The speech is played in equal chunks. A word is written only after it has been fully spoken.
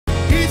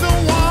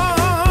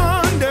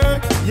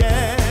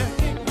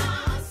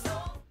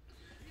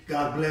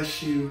God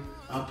bless you.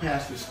 I'm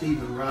Pastor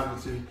Stephen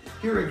Robinson,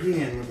 here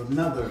again with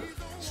another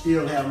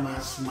Still Have My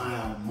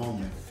Smile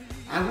moment.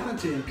 I wanted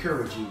to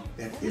encourage you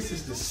that this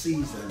is the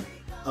season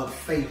of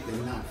faith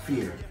and not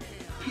fear.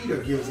 Peter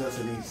gives us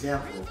an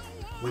example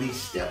when he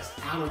steps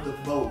out of the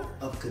boat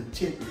of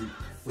contentment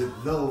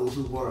with those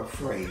who were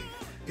afraid.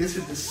 This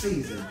is the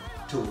season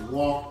to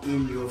walk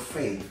in your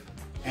faith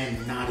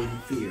and not in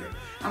fear.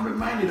 I'm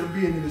reminded of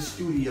being in the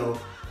studio.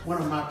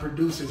 One of my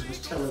producers was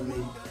telling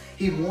me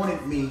he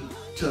wanted me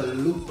to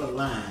loop a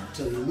line,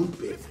 to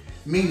loop it,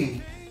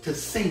 meaning to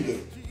sing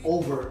it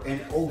over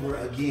and over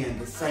again,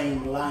 the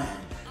same line.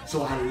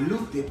 So I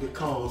looped it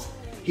because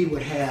he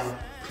would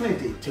have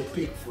plenty to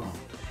pick from.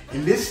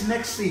 In this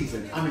next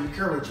season, I'm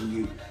encouraging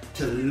you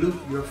to loop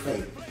your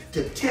faith,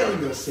 to tell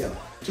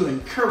yourself, to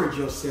encourage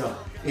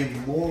yourself in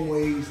more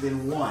ways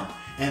than one.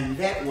 And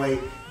that way,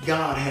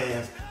 God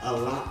has a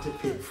lot to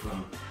pick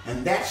from.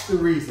 And that's the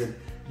reason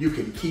you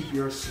can keep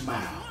your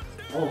smile.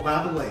 Oh,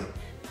 by the way,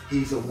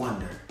 He's a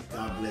wonder.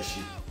 God bless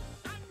you.